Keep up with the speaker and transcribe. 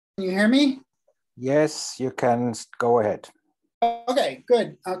you hear me? Yes, you can go ahead. Okay,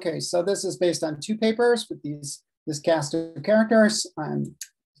 good. Okay, so this is based on 2 papers with this cast of characters. So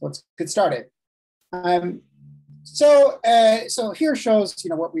let's get started. So here shows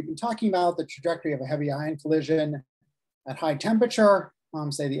what we've been talking about, the trajectory of a heavy ion collision at high temperature,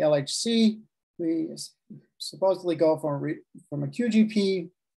 say the LHC. We supposedly go from a QGP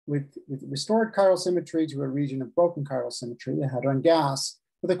with restored chiral symmetry to a region of broken chiral symmetry, the hadron gas,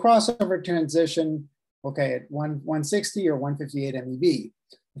 with a crossover transition, okay, at 160 or 158 MeV,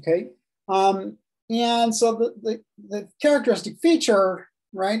 okay? And so the characteristic feature,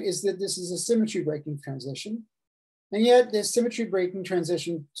 right, is that this is a symmetry breaking transition. And yet this symmetry breaking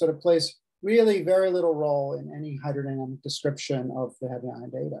transition sort of plays really very little role in any hydrodynamic description of the heavy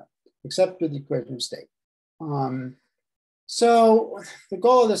ion data, except for the equation of state. So the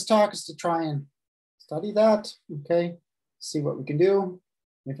goal of this talk is to try and study that, okay? See what we can do,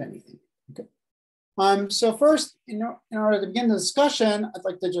 if anything, okay? So first, in order to begin the discussion, I'd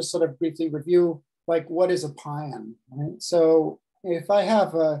like to just sort of briefly review, like, what is a pion, right? So if I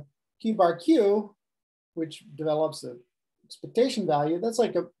have a Q bar Q, which develops an expectation value, that's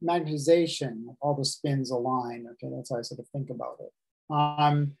like a magnetization of all the spins align, okay? That's how I sort of think about it.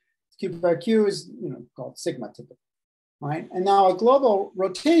 Q bar Q is, called sigma typically, right? And now a global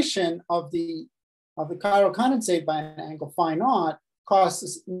rotation of the chiral condensate by an angle phi naught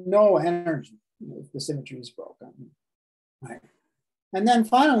costs no energy if the symmetry is broken, right? And then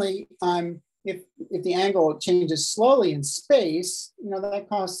finally, if the angle changes slowly in space, that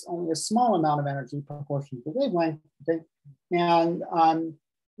costs only a small amount of energy proportional to the wavelength, okay? And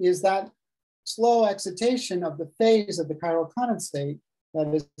is that slow excitation of the phase of the chiral condensate that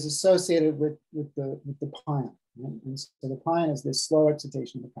is associated with the pion, right? And so the pion is this slow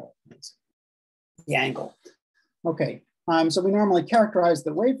excitation of the chiral condensate, the angle. Okay, so we normally characterize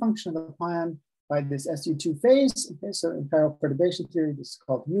the wave function of the pion by this SU2 phase. Okay, so in chiral perturbation theory, this is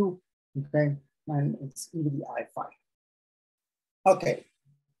called mu. Okay, and it's e to the I phi. Okay,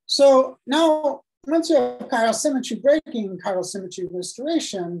 so now once you have chiral symmetry breaking, chiral symmetry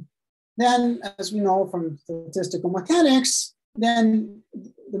restoration, then as we know from statistical mechanics, then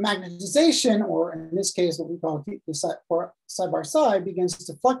the magnetization, or in this case, what we call the side bar side, begins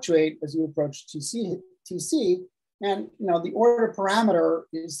to fluctuate as you approach TC. And the order parameter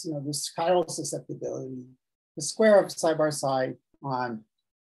is this chiral susceptibility, the square of side bar side on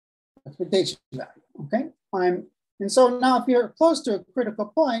expectation value, okay? And so now if you're close to a critical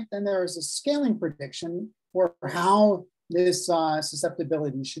point, then there is a scaling prediction for how this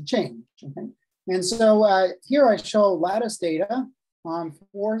susceptibility should change, okay? And so here I show lattice data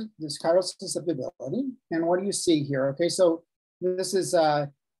for this chiral susceptibility. And what do you see here? Okay, so this is the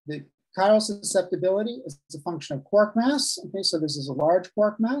chiral susceptibility is a function of quark mass. Okay, so this is a large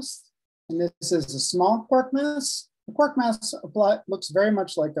quark mass, and this is a small quark mass. The quark mass looks very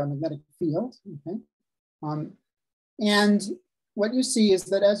much like a magnetic field. Okay, and what you see is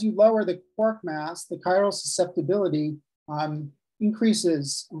that as you lower the quark mass, the chiral susceptibility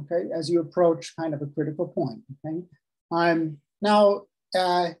increases. Okay, as you approach kind of a critical point. Okay, now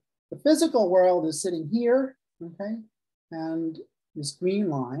the physical world is sitting here. Okay, and this green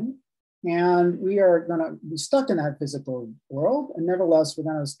line. And we are going to be stuck in that physical world. And nevertheless,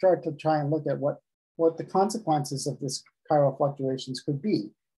 we're going to start to try and look at what the consequences of this chiral fluctuations could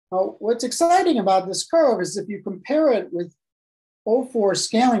be. Now, what's exciting about this curve is if you compare it with O4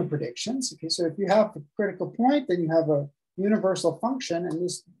 scaling predictions. Okay, so if you have a critical point, then you have a universal function, and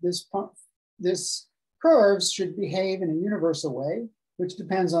this curves should behave in a universal way, which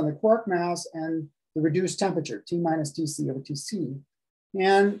depends on the quark mass and the reduced temperature, T minus TC over TC.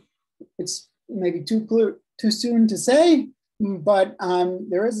 And it's maybe too soon to say, but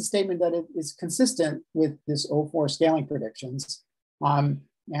there is a statement that it is consistent with this O4 scaling predictions. And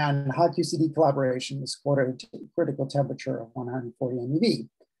hot QCD collaboration is quoted at critical temperature of 140 MeV.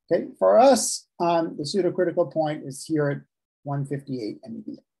 Okay, for us, the pseudocritical point is here at 158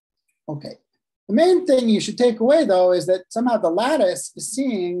 MeV. Okay, the main thing you should take away though is that somehow the lattice is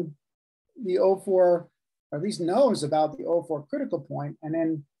seeing the O4, or at least knows about the O4 critical point, and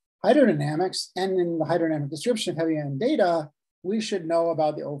in hydrodynamics and in the hydrodynamic description of heavy ion data, we should know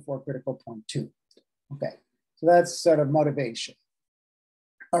about the O4 critical point too. Okay, so that's sort of motivation.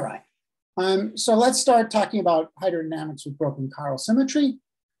 All right, so let's start talking about hydrodynamics with broken chiral symmetry.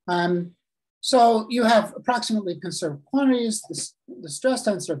 So you have approximately conserved quantities, the stress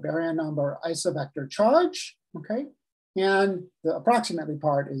tensor baryon number, isobector charge, okay? And the approximately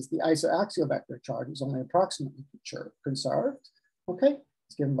part is the isoaxial vector charge is only approximately conserved, okay?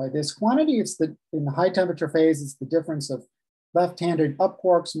 It's given by this quantity. It's in the high temperature phase, it's the difference of left-handed up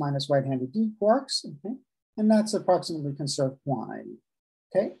quarks minus right-handed d quarks, okay? And that's approximately conserved quantity,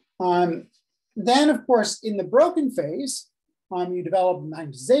 okay? Then, of course, in the broken phase, you develop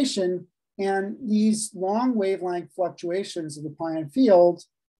magnetization, and these long wavelength fluctuations of the Planck field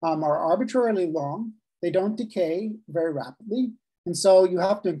are arbitrarily long. They don't decay very rapidly, and so you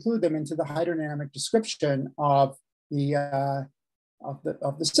have to include them into the hydrodynamic description of the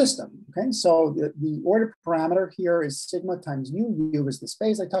system. Okay, so the order parameter here is sigma times u. U is the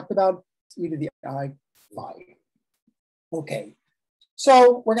phase I talked about. It's e to the I phi. Okay,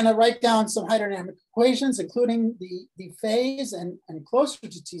 so we're going to write down some hydrodynamic equations, including the phase and closer to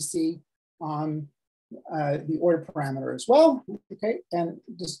TC, the order parameter as well. Okay, and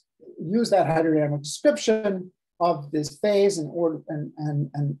just use that hydrodynamic description of this phase and order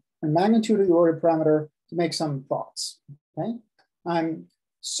and magnitude of the order parameter to make some thoughts. Okay.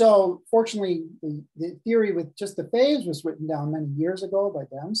 So fortunately, the theory with just the phase was written down many years ago by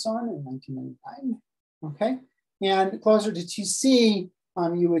Damson in 1999. Okay, and closer to TC,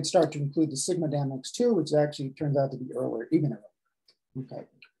 you would start to include the sigma dynamics too, which actually turns out to be earlier, even earlier. Okay,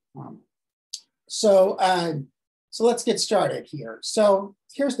 so let's get started here. So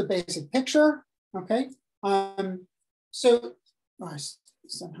here's the basic picture. Okay, so I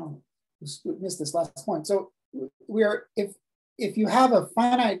somehow missed this last point. So if you have a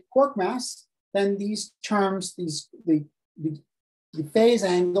finite quark mass, then these terms, the phase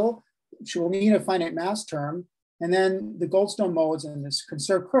angle, which will need a finite mass term, and then the Goldstone modes and this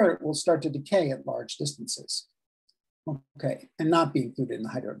conserved current will start to decay at large distances. Okay, and not be included in the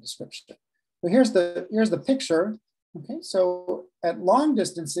hydro description. So here's the picture. Okay, so at long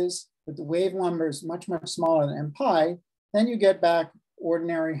distances, with the wave number is much smaller than m pi, then you get back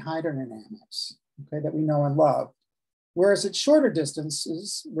ordinary hydrodynamics, okay, that we know and love. Whereas at shorter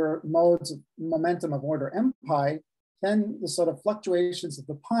distances, where modes of momentum of order m pi, then the sort of fluctuations of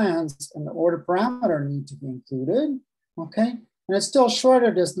the pions and the order parameter need to be included, okay? And at still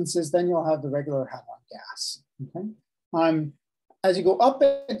shorter distances, then you'll have the regular hadron gas, okay? As you go up,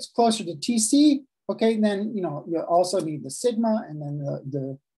 it's closer to TC, okay, then you also need the sigma, and then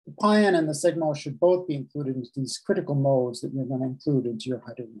the pion and the sigma should both be included into these critical modes that you're going to include into your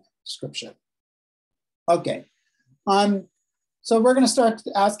hydrodynamic description. Okay. So we're going to start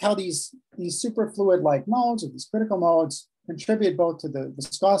to ask how these superfluid-like modes, or these critical modes, contribute both to the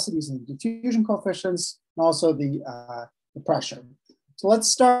viscosities and the diffusion coefficients, and also the pressure. So let's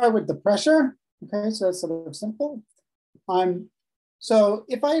start with the pressure. Okay, so that's sort of simple. So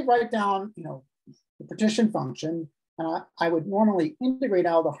if I write down, the partition function, and I would normally integrate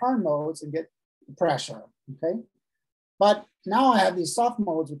out the hard modes and get the pressure. Okay, but now I have these soft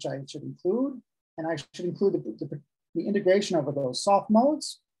modes which I should include, and I should include the integration over those soft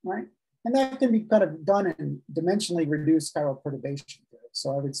modes, right? And that can be kind of done in dimensionally reduced chiral perturbation theory.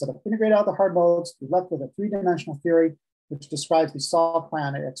 So I would sort of integrate out the hard modes, be left with a three-dimensional theory, which describes the soft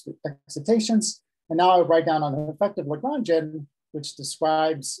ionic excitations. And now I would write down an effective Lagrangian, which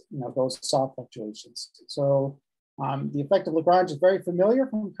describes those soft fluctuations. So the effective Lagrange is very familiar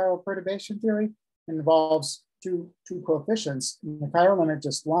from chiral perturbation theory and involves two coefficients. In the chiral limit,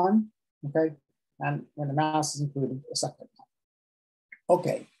 just one, okay? And when the mass is included, a second one.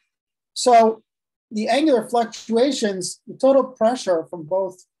 Okay, so the angular fluctuations, the total pressure from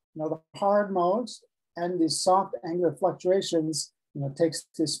both the hard modes and the soft angular fluctuations takes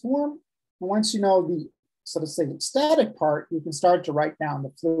this form. And once you know the sort of say static part, you can start to write down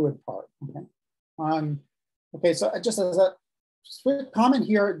the fluid part. Okay, okay, so just as a quick comment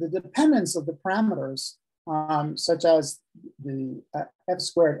here, the dependence of the parameters, such as the f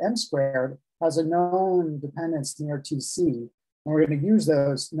squared, m squared, has a known dependence near TC. And we're going to use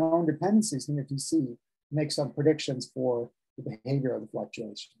those known dependencies near TC to make some predictions for the behavior of the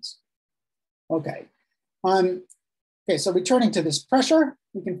fluctuations. Okay. Okay, so returning to this pressure,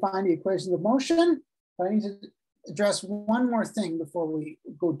 we can find the equations of motion, but I need to address one more thing before we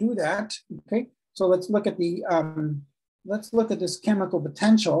go do that. Okay, so let's look at this chemical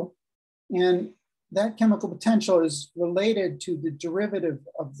potential, and that chemical potential is related to the derivative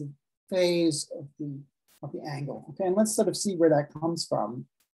of the phase of the angle. Okay, and let's sort of see where that comes from.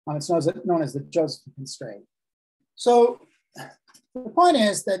 It's known as the Josephson constraint. So the point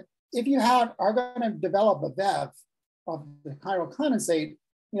is that if you are going to develop a VEV of the chiral condensate,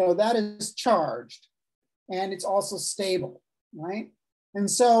 that is charged and it's also stable, right?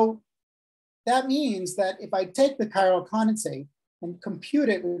 And so that means that if I take the chiral condensate and compute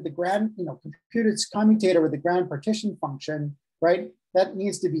it with the grand, compute its commutator with the grand partition function, right? That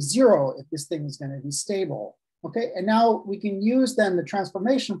needs to be 0 if this thing is going to be stable. Okay, and now we can use then the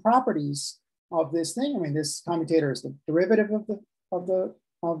transformation properties of this thing. I mean, this commutator is the derivative of the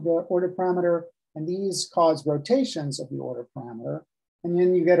order parameter, and these cause rotations of the order parameter. And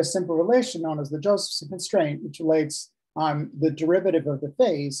then you get a simple relation known as the Josephson constraint, which relates the derivative of the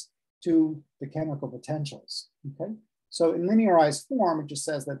phase to the chemical potentials. Okay, so in linearized form, it just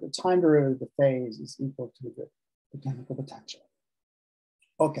says that the time derivative of the phase is equal to the chemical potential.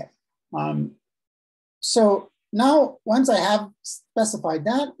 Okay, so now once I have specified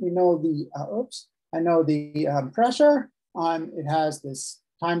that, we know the I know the pressure. It has this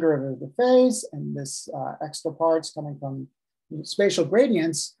time derivative of the phase and this extra parts coming from spatial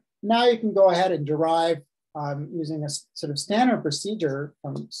gradients. Now you can go ahead and derive using a sort of standard procedure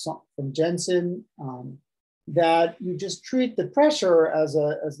from Jensen that you just treat the pressure as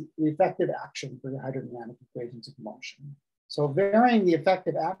the effective action for the hydrodynamic equations of motion. So varying the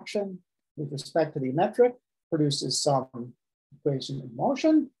effective action with respect to the metric produces some equation of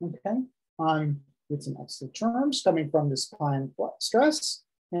motion, okay, with some extra terms coming from this Klein stress.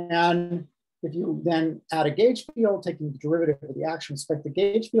 And if you then add a gauge field, taking the derivative of the action with respect to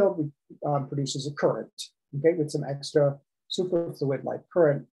gauge field, produces a current, okay, with some extra superfluid-like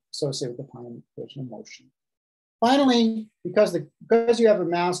current associated with the Klein equation of motion. Finally, because you have a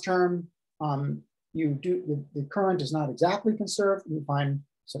mass term, the current is not exactly conserved, and you find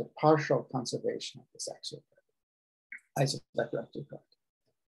sort of partial conservation of this axial current.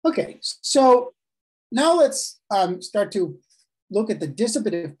 Okay, so now let's start to look at the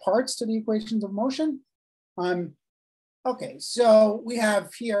dissipative parts to the equations of motion. Okay, so we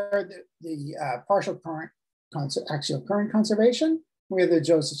have here the partial current axial current conservation. We have the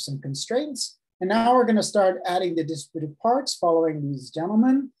Josephson constraints. And now we're going to start adding the dissipative parts following these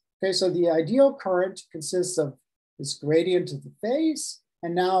gentlemen. Okay, so the ideal current consists of this gradient of the phase.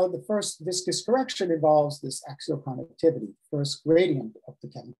 And now the first viscous correction involves this axial conductivity, first gradient of the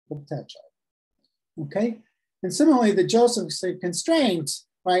chemical potential. Okay, and similarly, the Josephson constraint,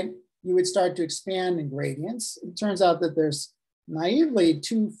 right, you would start to expand in gradients. It turns out that there's naively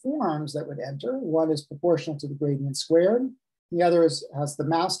two forms that would enter. One is proportional to the gradient squared. The other has the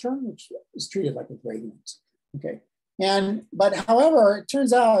mass term, which is treated like a gradient. Okay, but however, it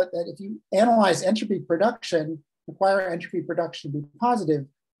turns out that if you analyze entropy production, require entropy production to be positive,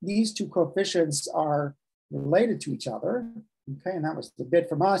 these two coefficients are related to each other. Okay, and that was the bit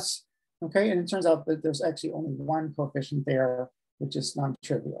from us. Okay, and it turns out that there's actually only one coefficient there, which is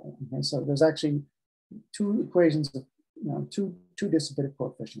non-trivial. Okay, so there's actually two equations of two dissipative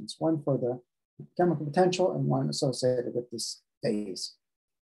coefficients, one for the chemical potential and one associated with this phase.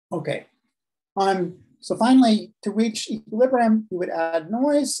 Okay, so finally, to reach equilibrium, you would add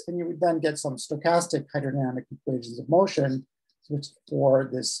noise, and you would then get some stochastic hydrodynamic equations of motion, which for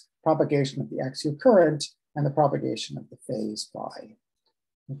this propagation of the axial current and the propagation of the phase phi.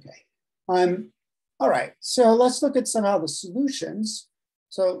 Okay. All right, so let's look at somehow the solutions.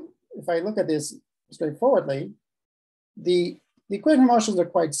 So if I look at this straightforwardly, the equation of motions are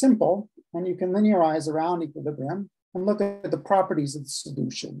quite simple, and you can linearize around equilibrium and look at the properties of the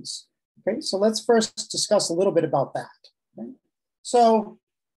solutions. Okay, so let's first discuss a little bit about that. Okay? So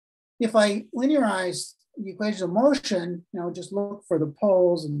if I linearize the equation of motion, just look for the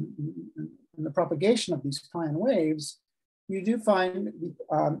poles and the propagation of these Klein waves, you do find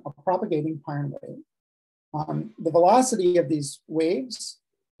a propagating Klein wave. The velocity of these waves,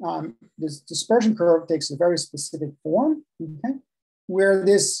 this dispersion curve takes a very specific form, okay, where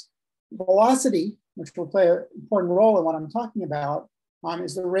this velocity, which will play an important role in what I'm talking about,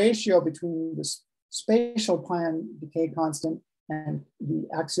 is the ratio between the spatial plane decay constant and the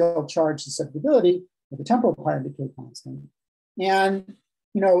axial charge susceptibility, or the temporal plane decay constant. And,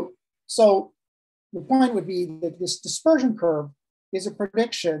 so the point would be that this dispersion curve is a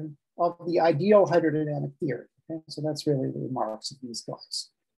prediction of the ideal hydrodynamic theory. Okay? So that's really the remarks of these guys.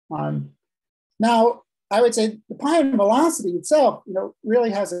 Now, I would say the Klein velocity itself,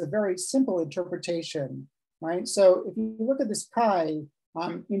 really has a very simple interpretation, right? So if you look at this chi,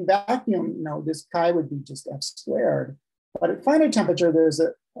 in vacuum, this chi would be just f squared. But at finite temperature, there's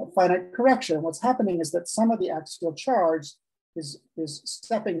a finite correction. What's happening is that some of the axial charge is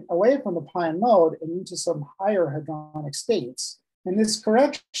stepping away from the Klein mode and into some higher hadronic states. And this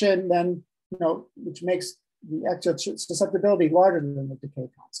correction then, which makes the axial susceptibility larger than the decay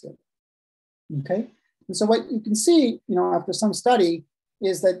constant. Okay. And so what you can see, after some study,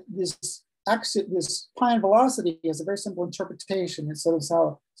 is that this Klein velocity has a very simple interpretation. It's sort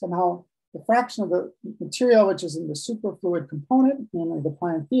of somehow the fraction of the material which is in the superfluid component, namely the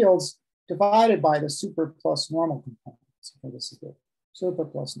Klein fields, divided by the super plus normal components. Okay, this is the super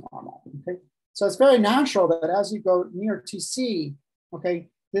plus normal. Okay, so it's very natural that as you go near TC, okay,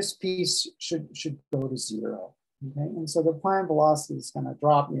 this piece should go to 0. Okay, and so the Planck velocity is going to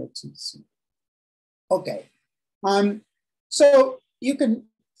drop near TC. Okay, so you can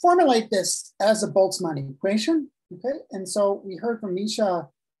formulate this as a Boltzmann equation. Okay, and so we heard from Misha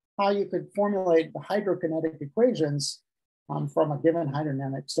how you could formulate the hydrokinetic equations from a given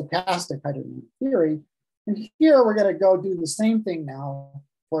stochastic hydrodynamic theory. And here we're going to go do the same thing now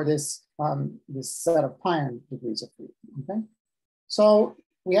for this, this set of pion degrees of freedom. Okay, so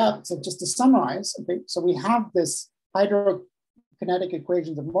we have, so just to summarize, okay, so we have this hydrokinetic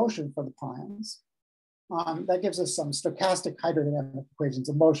equations of motion for the pions. That gives us some stochastic hydrodynamic equations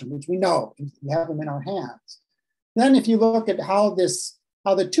of motion, which we know, we have them in our hands. Then if you look at how the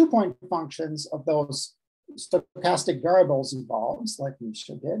 2-point functions of those stochastic variables evolves, like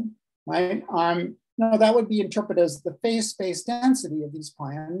Misha did, right? That would be interpreted as the phase space density of these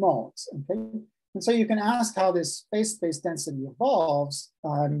pion modes. Okay, and so you can ask how this phase space density evolves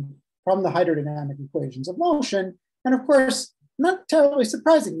from the hydrodynamic equations of motion, and of course, not terribly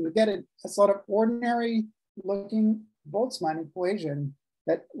surprising, you get a sort of ordinary looking Boltzmann equation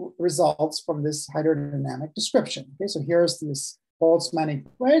that results from this hydrodynamic description. Okay, so here's this Boltzmann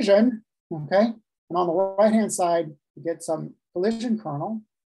equation. Okay, and on the right-hand side, you get some collision kernel,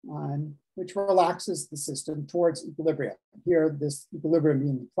 which relaxes the system towards equilibrium. Here, this equilibrium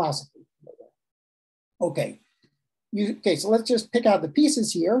being the classical equilibrium. Okay, so let's just pick out the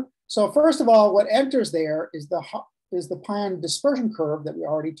pieces here. So first of all, what enters there is the pion dispersion curve that we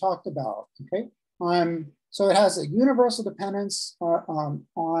already talked about. Okay, so it has a universal dependence on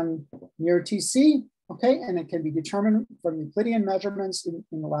near TC. Okay, and it can be determined from Euclidean measurements in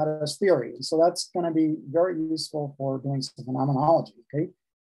the lattice theory. And so that's going to be very useful for doing some phenomenology. Okay,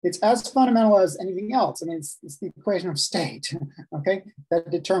 it's as fundamental as anything else. I mean, it's the equation of state. Okay, that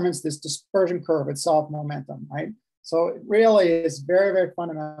determines this dispersion curve itself, momentum, right? So it really is very, very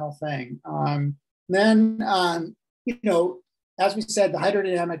fundamental thing. As we said, the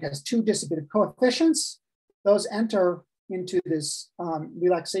hydrodynamic has 2 dissipative coefficients. Those enter into this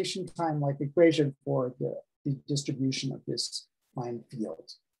relaxation time-like equation for the distribution of this line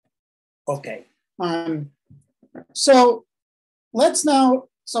field. Okay, so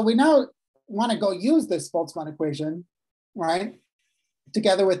we now want to go use this Boltzmann equation, right?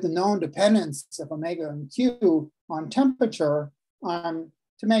 Together with the known dependence of omega and Q on temperature to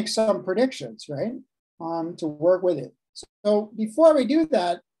make some predictions, right? To work with it. So before we do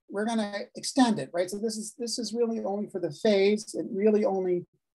that, we're going to extend it, right? So this is really only for the phase and really only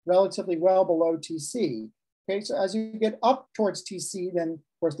relatively well below TC. Okay, so as you get up towards TC, then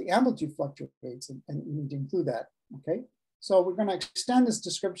of course the amplitude fluctuates, and you need to include that. Okay, so we're going to extend this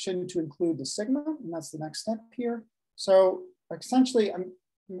description to include the sigma, and that's the next step here. So essentially, I'm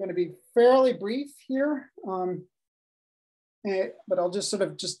going to be fairly brief here, but I'll just sort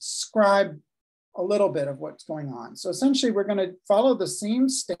of describe a little bit of what's going on. So essentially, we're going to follow the same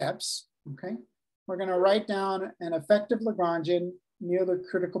steps. Okay, we're going to write down an effective Lagrangian near the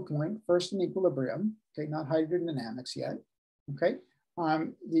critical point, first in equilibrium. Okay, not hydrodynamics yet. Okay,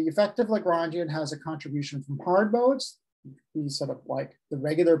 the effective Lagrangian has a contribution from hard modes, be sort of like the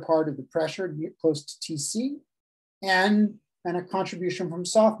regular part of the pressure close to TC, and a contribution from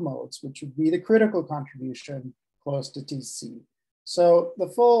soft modes, which would be the critical contribution close to TC. So the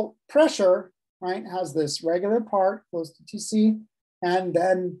full pressure, right, has this regular part close to TC, and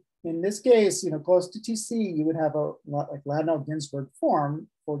then in this case, close to TC, you would have a like Ladino-Ginzburg form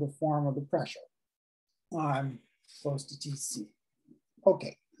for the form of the pressure close to TC.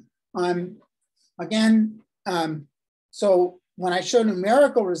 Okay. So when I show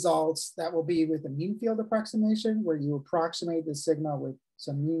numerical results, that will be with a mean field approximation, where you approximate the sigma with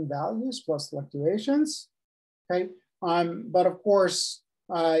some mean values plus fluctuations. Okay. But of course,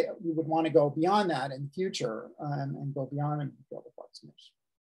 we would want to go beyond that in the future and go beyond a mean field approximation.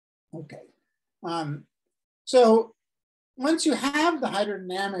 Okay. So once you have the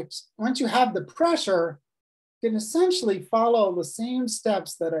hydrodynamics, once you have the pressure, you can essentially follow the same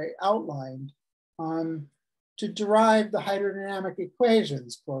steps that I outlined to derive the hydrodynamic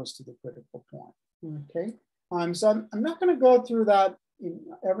equations close to the critical point. Okay. So I'm not going to go through that in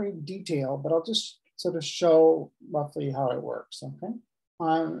every detail, but I'll just sort of show roughly how it works. Okay.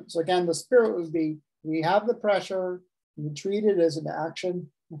 So again, the spirit would be, we have the pressure, you treat it as an action.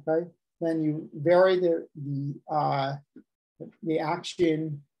 Okay. Then you vary the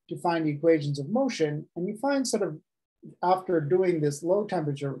action to find the equations of motion, and you find sort of, after doing this low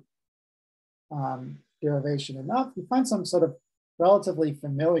temperature derivation enough, you find some sort of relatively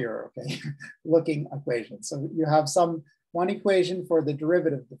familiar, okay, looking equation. So you have one equation for the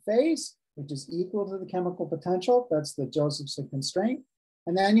derivative of the phase, which is equal to the chemical potential. That's the Josephson constraint.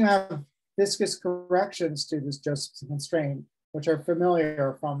 And then you have viscous corrections to this Josephson constraint, which are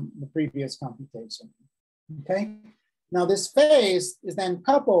familiar from the previous computation. Okay. Now this phase is then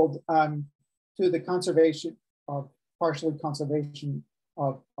coupled to the conservation of partially conservation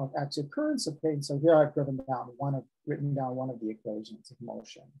of axial currents. Okay, so here I've written down one of the equations of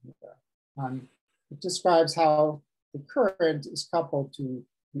motion here. It describes how the current is coupled to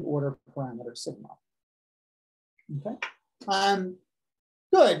the order parameter sigma. Okay,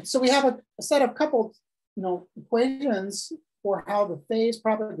 good. So we have a set of coupled, equations for how the phase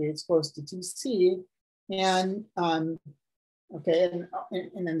propagates close to TC, and okay, and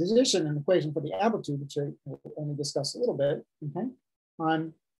in addition, an equation for the amplitude, which I will only discuss a little bit. Okay,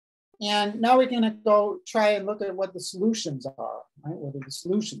 and now we're going to go try and look at what the solutions are. Right, what are the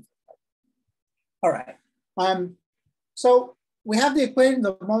solutions? All right. So we have the equation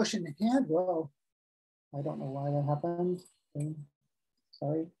of motion in hand. Well, I don't know why that happened. Okay.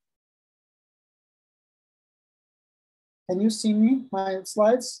 Sorry. Can you see me? My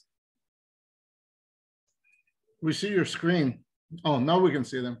slides? We see your screen. Oh, now we can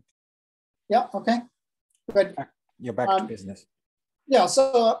see them. Yeah, okay, good. You're back to business. Yeah,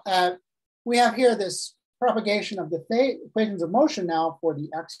 so we have here this propagation of the equations of motion now for the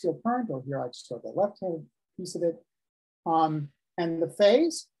axial current, or here I just wrote the left-hand piece of it, and the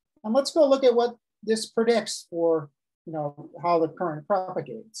phase. And let's go look at what this predicts for, how the current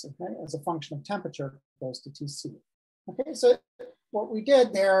propagates, okay, as a function of temperature goes to TC. Okay, so what we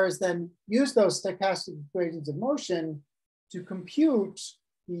did there is then use those stochastic equations of motion to compute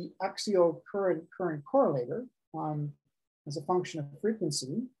the axial current correlator as a function of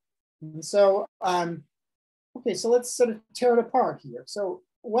frequency. And so, okay, so let's sort of tear it apart here. So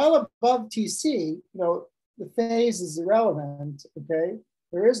well above TC, the phase is irrelevant, okay?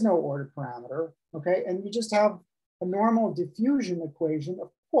 There is no order parameter, okay? And you just have a normal diffusion equation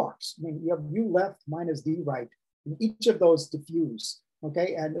of quarks. I mean, you have U left minus D right, and each of those diffuse,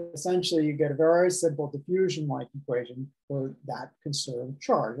 okay? And essentially you get a very simple diffusion-like equation for that conserved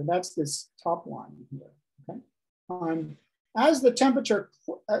charge. And that's this top line here, okay? As the temperature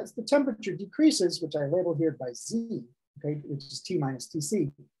decreases, which I label here by Z, okay, which is T minus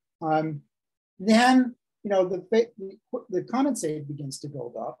TC, then the condensate begins to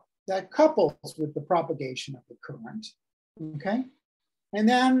build up. That couples with the propagation of the current, okay? And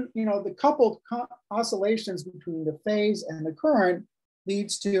then, the coupled oscillations between the phase and the current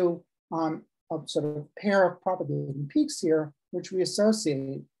leads to a sort of pair of propagating peaks here, which we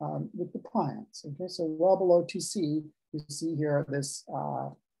associate with the pions. Okay, so well below TC, you see here this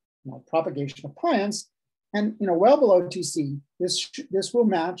propagation of pions, and well below TC, this will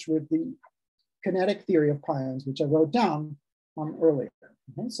match with the kinetic theory of pions, which I wrote down earlier.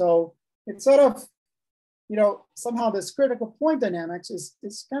 Okay, so it's sort of, somehow this critical point dynamics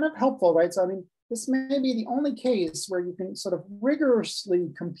is kind of helpful, right? So I mean, this may be the only case where you can sort of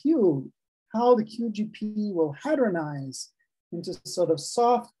rigorously compute how the QGP will hadronize into sort of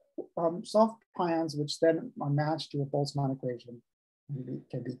soft pions, which then are matched to a Boltzmann equation and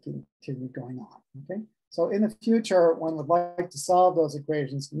can be going on, okay? So in the future, one would like to solve those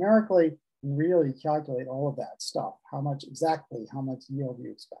equations numerically and really calculate all of that stuff. How much yield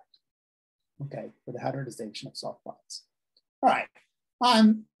you expect, okay, for the hadronization of soft pions. All right,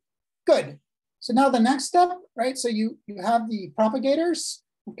 good. So now the next step, right? So you have the propagators.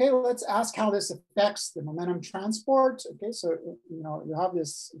 Okay, well, let's ask how this affects the momentum transport. Okay, so you have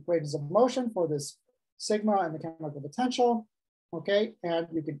this equations of motion for this sigma and the chemical potential. Okay, and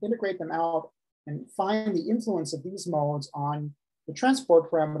you can integrate them out and find the influence of these modes on the transport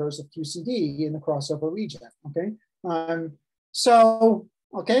parameters of QCD in the crossover region. Okay, so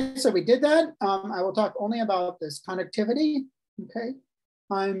we did that. I will talk only about this conductivity. Okay,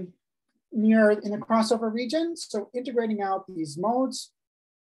 near in the crossover region. So integrating out these modes,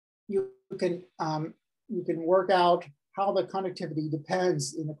 you can work out how the conductivity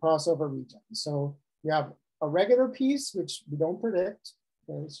depends in the crossover region. So you have a regular piece, which we don't predict.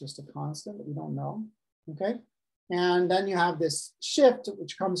 Okay? It's just a constant that we don't know. Okay, and then you have this shift,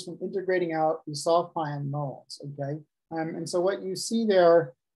 which comes from integrating out the soft pion modes. Okay, and so what you see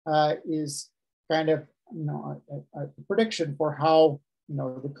there is kind of a prediction for how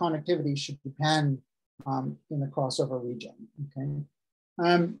the conductivity should depend in the crossover region.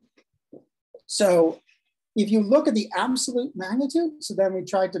 Okay. So if you look at the absolute magnitude, so then we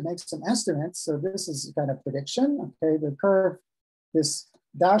tried to make some estimates. So this is kind of prediction. Okay, the curve, this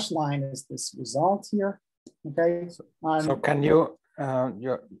dashed line is this result here. Okay. So can you,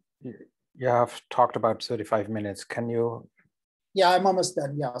 you have talked about 35 minutes. Can you? Yeah, I'm almost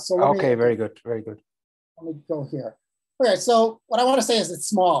done. Yeah. So okay, very good, very good. Let me go here. Okay, so what I want to say is it's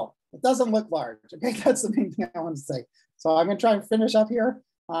small. It doesn't look large. Okay, that's the main thing I want to say. So I'm going to try and finish up here.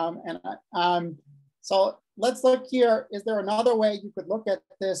 So let's look here. Is there another way you could look at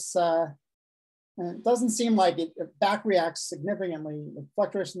this? And it doesn't seem like it back reacts significantly. The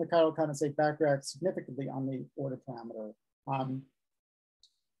fluctuation of the chiral condensate back reacts significantly on the order parameter.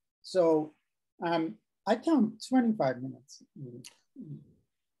 I count 25 minutes,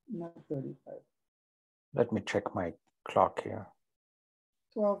 not 35. Let me check my clock here.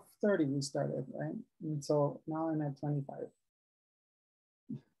 12:30 we started, right? And so now I'm at 25.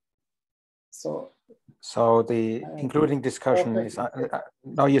 So the including discussion is,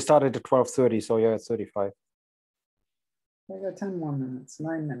 no, you started at 12:30, so you're at 35. I got 10 more minutes,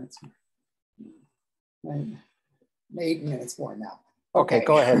 9 minutes. 8 minutes more now. Okay,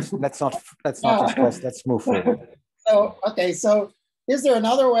 go ahead. Let's not discuss. Let's move forward. So is there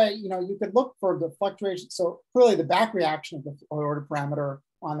another way? You could look for the fluctuation. So clearly, the back reaction of the order parameter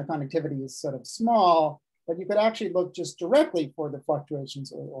on the conductivity is sort of small, but you could actually look just directly for the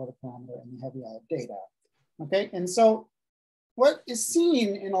fluctuations of the order parameter in the heavy ion data. Okay, and so what is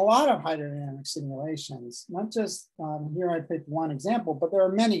seen in a lot of hydrodynamic simulations, not just here I picked one example, but there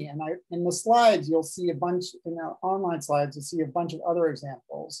are many. And in the slides, you'll see a bunch, in the online slides, you'll see a bunch of other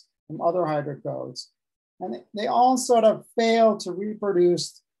examples from other hydrocodes. And they all sort of fail to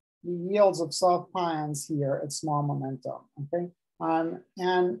reproduce the yields of soft pions here at small momentum, okay?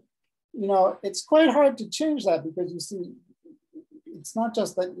 It's quite hard to change that because you see, it's not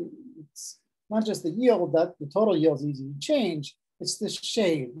just that not just the yield, that the total yield is easy to change. It's the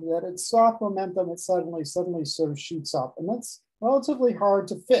shade that at soft momentum, it suddenly sort of shoots up, and that's relatively hard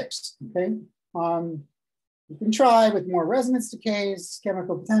to fix. Okay, you can try with more resonance decays,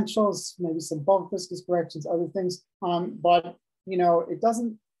 chemical potentials, maybe some bulk viscous corrections, other things, but it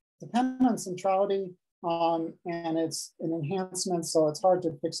doesn't depend on centrality, and it's an enhancement, so it's hard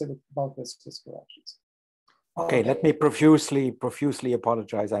to fix it with bulk viscous corrections. Okay, let me profusely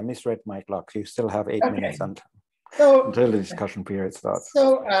apologize. I misread my clock. You still have 8 minutes until the discussion period starts.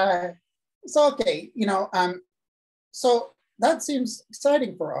 So that seems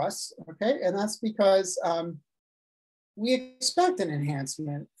exciting for us, okay? And that's because we expect an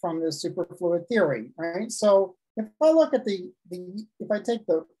enhancement from the superfluid theory, right? So if I look at if I take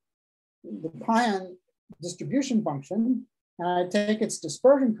the pion distribution function, and I take its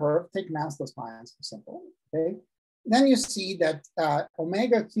dispersion curve, take massless pions for simple, okay? Then you see that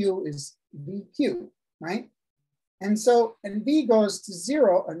omega q is VQ, right? And V goes to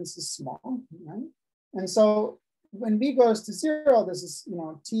 0, and this is small, right? And so when V goes to 0, this is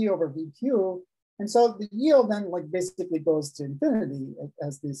T over VQ. And so the yield then basically goes to infinity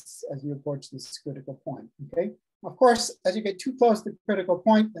as you approach this critical point, okay? Of course, as you get too close to the critical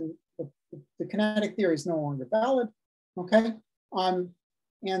point, then the kinetic theory is no longer valid. Okay,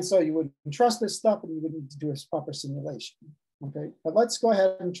 and so you wouldn't trust this stuff, and you would need to do a proper simulation. Okay, but let's go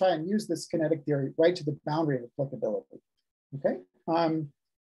ahead and try and use this kinetic theory right to the boundary of applicability. Okay,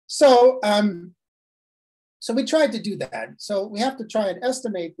 so we tried to do that. So we have to try and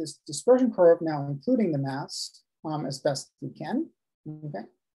estimate this dispersion curve now, including the mass, as best we can. Okay,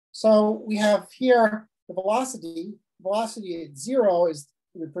 so we have here the velocity. Velocity at 0 is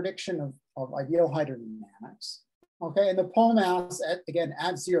the prediction of ideal hydrodynamics. Okay, and the pole mass at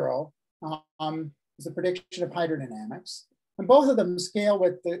 0 is a prediction of hydrodynamics, and both of them scale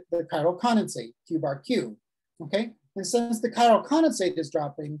with the chiral condensate Q bar Q. Okay, and since the chiral condensate is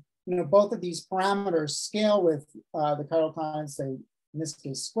dropping, both of these parameters scale with the chiral condensate, in this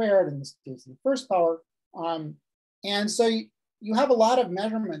case squared, in this case the first power, and so you have a lot of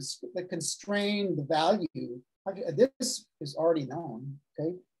measurements that constrain the value. This is already known.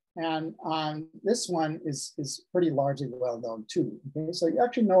 Okay. And this one is pretty largely well known too. Okay, so you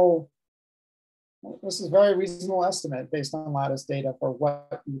actually know this is a very reasonable estimate based on lattice data for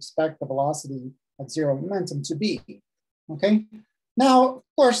what you expect the velocity at 0 momentum to be. Okay, now of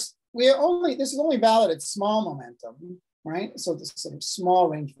course this is only valid at small momentum, right? So this sort of small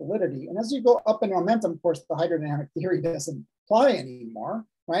range validity. And as you go up in momentum, of course, the hydrodynamic theory doesn't apply anymore,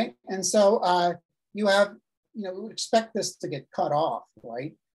 right? And so you have we would expect this to get cut off,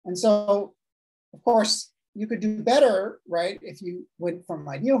 right? And so, of course, you could do better, right, if you went from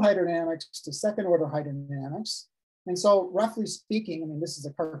ideal hydrodynamics to second order hydrodynamics. And so, roughly speaking, I mean, this is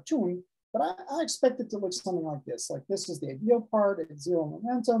a cartoon, but I expect it to look something like this. Like this is the ideal part at 0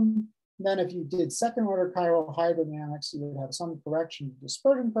 momentum. Then if you did second order chiral hydrodynamics, you would have some correction of the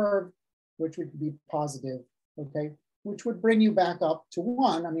dispersion curve, which would be positive, okay, which would bring you back up to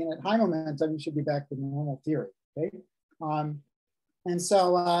 1. I mean, at high momentum, you should be back to normal theory, okay? And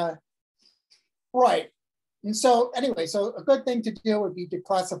so, right. And so anyway, so a good thing to do would be to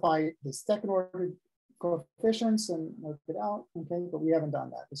classify the second order coefficients and work it out, okay? But we haven't done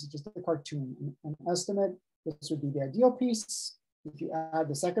that. This is just a cartoon, an estimate. This would be the ideal piece. If you add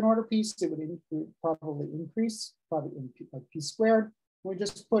the second order piece, it would probably increase, probably like p squared. We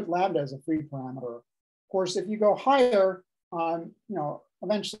just put lambda as a free parameter. Of course, if you go higher, you know,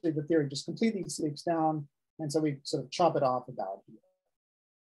 eventually the theory just completely sleeps down. And so we sort of chop it off about here.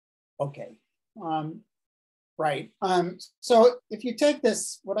 Okay, right. So if you take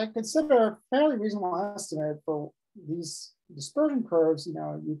this, what I consider a fairly reasonable estimate for these dispersion curves, you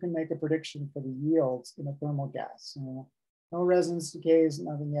know, you can make a prediction for the yields in a thermal gas. You know, no resonance decays,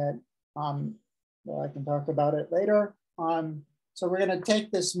 nothing yet. But I can talk about it later. So we're going to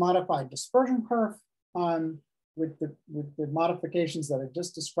take this modified dispersion curve with the modifications that I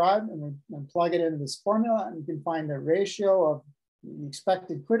just described, and we plug it into this formula, and you can find the ratio of the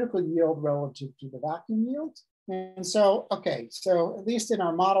expected critical yield relative to the vacuum yield. And so, okay, so at least in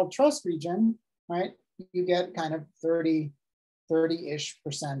our model trust region, right, you get kind of 30-ish%,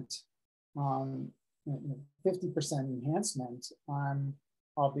 50% enhancement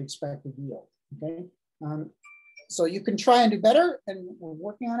of the expected yield, okay? So you can try and do better, and we're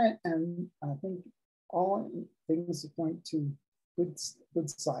working on it, and I think all things point to good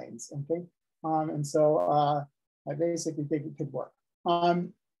science, okay? And so I basically think it could work.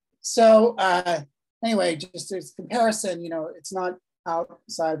 Anyway, just as comparison, you know, it's not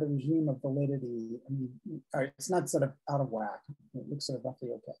outside the regime of validity. I mean, it's not sort of out of whack. It looks sort of roughly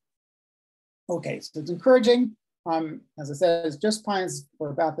okay. Okay, so it's encouraging. As I said, it's just pines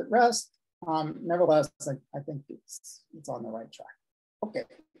for bath at rest. Nevertheless, I think it's on the right track. Okay,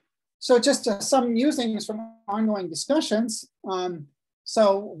 so just some musings from ongoing discussions.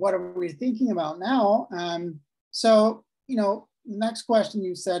 So what are we thinking about now? So, you know, next question,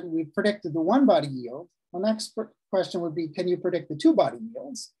 you said we predicted the one body yield. The next question would be, can you predict the two body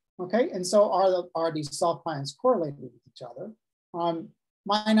yields? Okay, and so are these soft pines correlated with each other?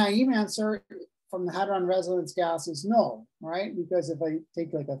 My naive answer from the hadron resonance gas is no, right? Because if I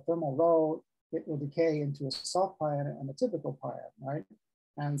take like a thermal row, it will decay into a soft pion and a typical pion, right?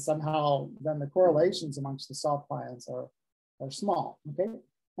 And somehow then the correlations amongst the soft pions are small, okay?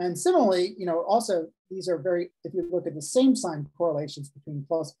 And similarly, you know, also these are very, if you look at the same sign correlations between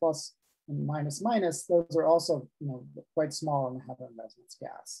plus plus and minus minus, those are also, you know, quite small in the hadron resonance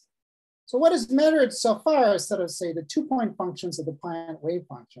gas. So what is measured so far is sort of say the 2-point functions of the pion wave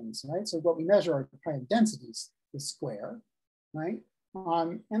functions, right? So what we measure are the pion densities, the square, right?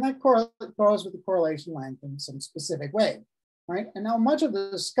 And that goes with the correlation length in some specific way, right? And now much of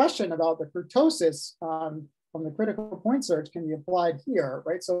the discussion about the kurtosis from the critical point search can be applied here,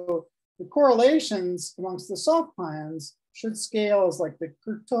 right? So the correlations amongst the soft pions should scale as like the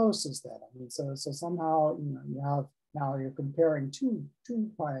kurtosis then. I mean, so somehow, you know, you have, now you're comparing two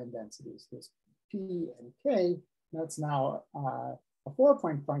pion densities, this P and K. That's now a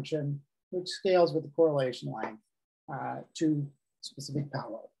 4-point function, which scales with the correlation length to specific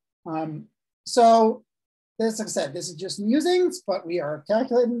power. So this, like I said, this is just musings, but we are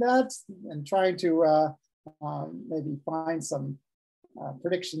calculating that and trying to maybe find some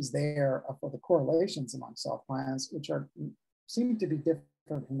predictions there for the correlations among soft pions, which seem to be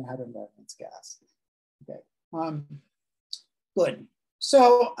different from the hadron resonance gas. Okay. Good.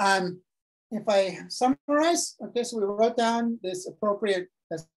 So if I summarize, okay, so we wrote down this appropriate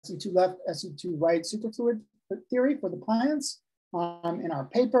SU2 left, SU2 right superfluid theory for the pions. In our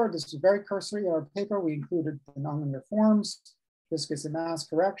paper, this is very cursory. In our paper, we included the nonlinear forms, viscous and mass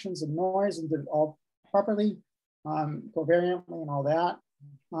corrections and noise, and did it all properly, covariantly and all that.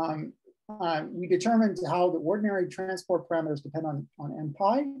 We determined how the ordinary transport parameters depend on n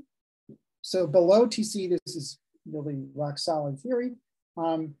pi. So below TC, this is really rock solid theory.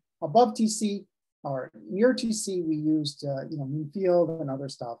 Above TC or near TC, we used you know, mean field and other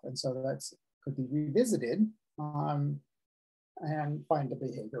stuff, and so that's could be revisited and find the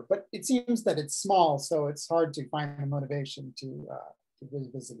behavior. But it seems that it's small, so it's hard to find the motivation to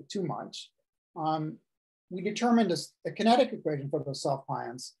revisit it too much. We determined a kinetic equation for those soft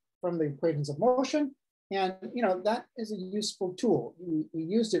pions from the equations of motion. And you know, that is a useful tool. We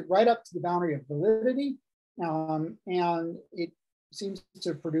used it right up to the boundary of validity. And it seems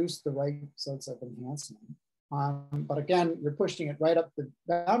to produce the right sorts of enhancement. But again, you're pushing it right up the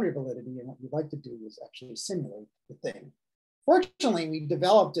boundary of validity. And what we'd like to do is actually simulate the thing. Fortunately, we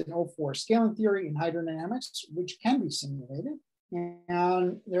developed an O4 scaling theory in hydrodynamics, which can be simulated.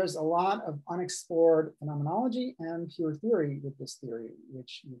 And there's a lot of unexplored phenomenology and pure theory with this theory,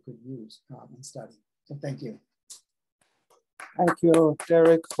 which you could use and study. So thank you. Thank you,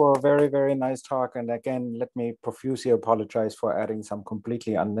 Derek, for a very, very nice talk. And again, let me profusely apologize for adding some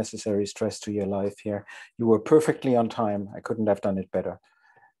completely unnecessary stress to your life here. You were perfectly on time. I couldn't have done it better.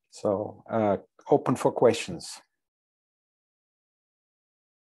 So open for questions.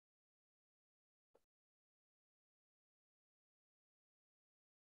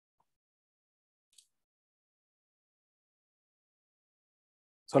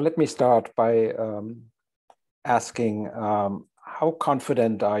 So let me start by asking, how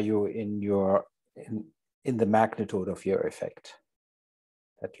confident are you in the magnitude of your effect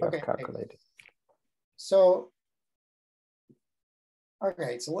that you have calculated? So,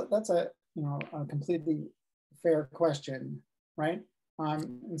 okay, so that's a completely fair question, right?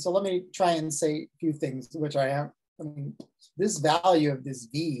 And so let me try and say a few things, which I mean, this value of this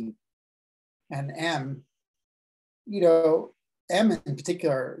V and M, M in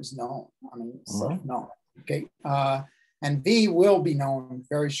particular is known. I mean, self-known. Okay, and V will be known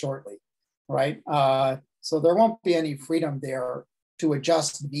very shortly, right? So there won't be any freedom there to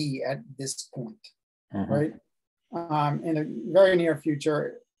adjust V at this point, right? In the very near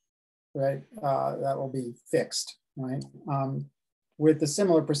future, right, that will be fixed, right? With a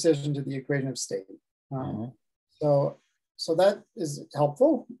similar precision to the equation of state. So that is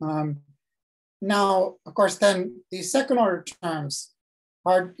helpful. Now, of course, then these second order terms,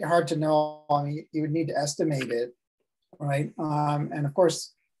 hard to know. I mean, you would need to estimate it, right? And of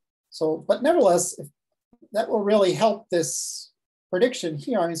course, but nevertheless, that will really help this prediction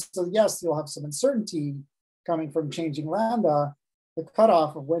here. I mean, so yes, you'll have some uncertainty coming from changing lambda, the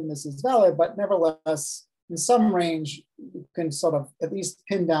cutoff of when this is valid, but nevertheless, in some range, you can sort of at least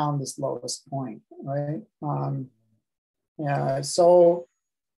pin down this lowest point, right? Yeah, so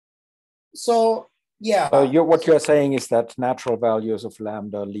yeah. What you're saying is that natural values of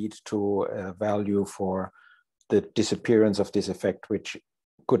lambda lead to a value for the disappearance of this effect, which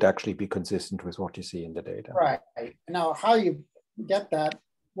could actually be consistent with what you see in the data. Right. Now, how you get that?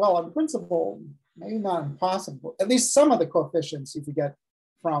 Well, in principle, maybe not impossible. At least some of the coefficients you could get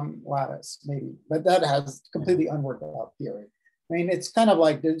from lattice, maybe, but that has completely unworked out theory. I mean, it's kind of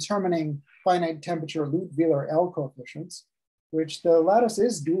like determining finite temperature Lute-Wheeler L coefficients, which the lattice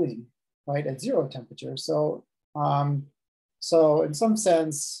is doing, right, at 0 temperature. So, so in some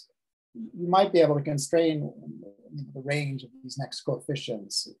sense, you might be able to constrain the range of these next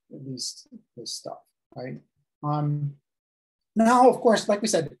coefficients, at least this stuff, right? Now, of course, like we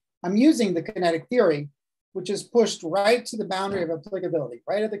said, I'm using the kinetic theory, which is pushed right to the boundary of applicability,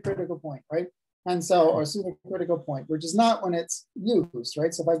 right at the critical point, right? And so, or supercritical point, which is not when it's used,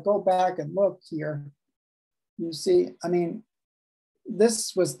 right? So if I go back and look here, you see, I mean,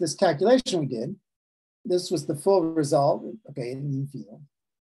 this was this calculation we did. This was the full result, okay, in mean field.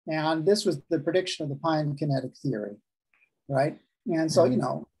 And this was the prediction of the Pine kinetic theory, right? And so,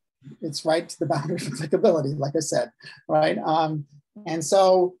 it's right to the boundary of applicability, like I said, right? And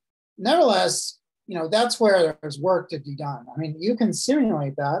so, nevertheless, that's where there's work to be done. I mean, you can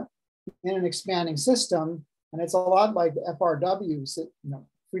simulate that in an expanding system, and it's a lot like the FRW,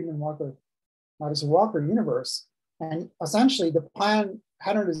 Friedman-Walker, Madison-Walker universe. And essentially, the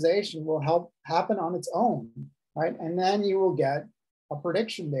patternization will happen on its own, right? And then you will get a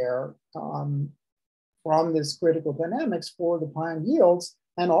prediction there from this critical dynamics for the prime yields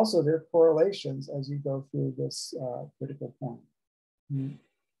and also their correlations as you go through this critical point.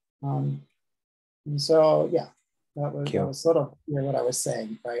 And so, yeah, that was sort of what I was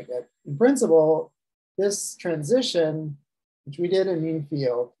saying, right? That in principle, this transition, which we did in mean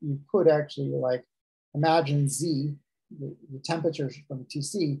field, you could actually imagine Z, the temperature from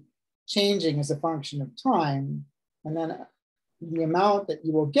TC, changing as a function of time, and then the amount that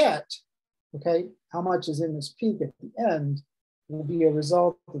you will get, okay, how much is in this peak at the end, will be a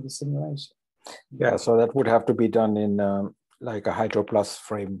result of the simulation. Yeah, so that would have to be done in like a Hydro+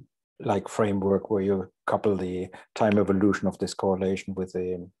 framework where you couple the time evolution of this correlation with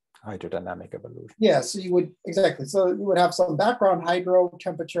the hydrodynamic evolution. Yeah, so you would, exactly. So you would have some background hydro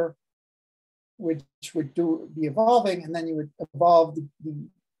temperature, which would be evolving, and then you would evolve the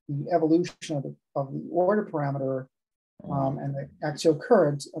evolution of the order parameter and the axial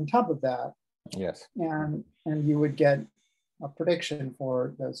current on top of that. Yes. And you would get a prediction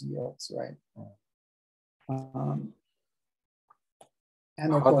for those yields, right?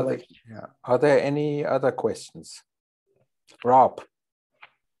 And the correlation. Yeah. Are there any other questions? Rob.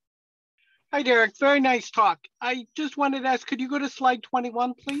 Hi, Derek. Very nice talk. I just wanted to ask, could you go to slide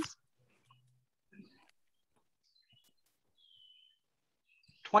 21, please?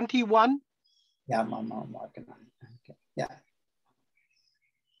 21? Yeah, I'm marking on it. Okay. Yeah.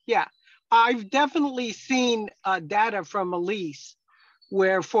 Yeah. I've definitely seen data from Elise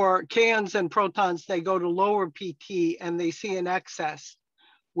where for kaons and protons, they go to lower PT and they see an excess,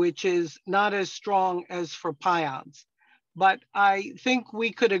 which is not as strong as for pions. But I think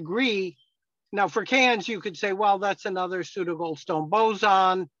we could agree. Now for kaons, you could say, well, that's another pseudo-Goldstone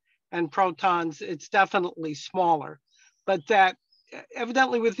boson, and protons, it's definitely smaller. But that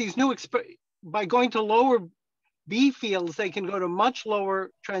evidently with these new, by going to lower B fields, they can go to much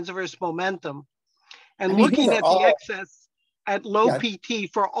lower transverse momentum. And looking at the excess at low PT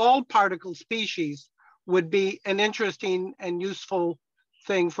for all particle species would be an interesting and useful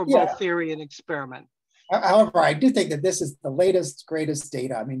thing for both theory and experiment. However, I do think that this is the latest, greatest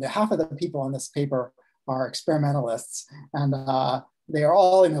data. I mean, half of the people on this paper are experimentalists, and they are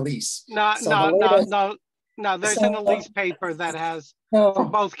all in Elise. No, there's an Elise paper that has for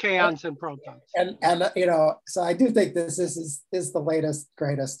both kaons and protons. And you know, so I do think this is the latest,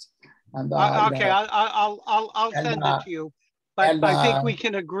 greatest. And okay, you know, I'll send it to you. But I think we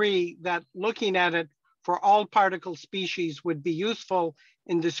can agree that looking at it for all particle species would be useful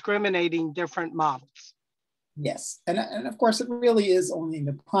in discriminating different models. Yes, and of course it really is only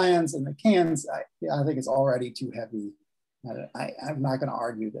the pions and the kaons. I think it's already too heavy. I'm not going to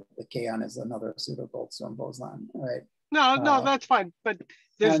argue that the kaon is another pseudo-Goldstone boson, right? No, that's fine. But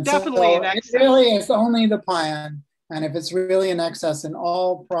there's definitely an excess. It really is only the pion, and if it's really an excess in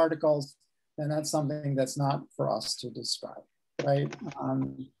all particles, then that's something that's not for us to describe, right?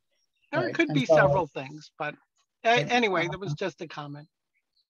 There could be several things, but anyway, that was just a comment.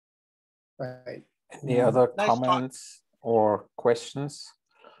 Right. Any other comments or questions?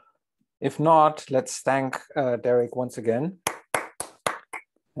 If not, let's thank Derek once again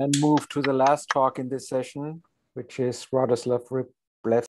and move to the last talk in this session, which is Radoslav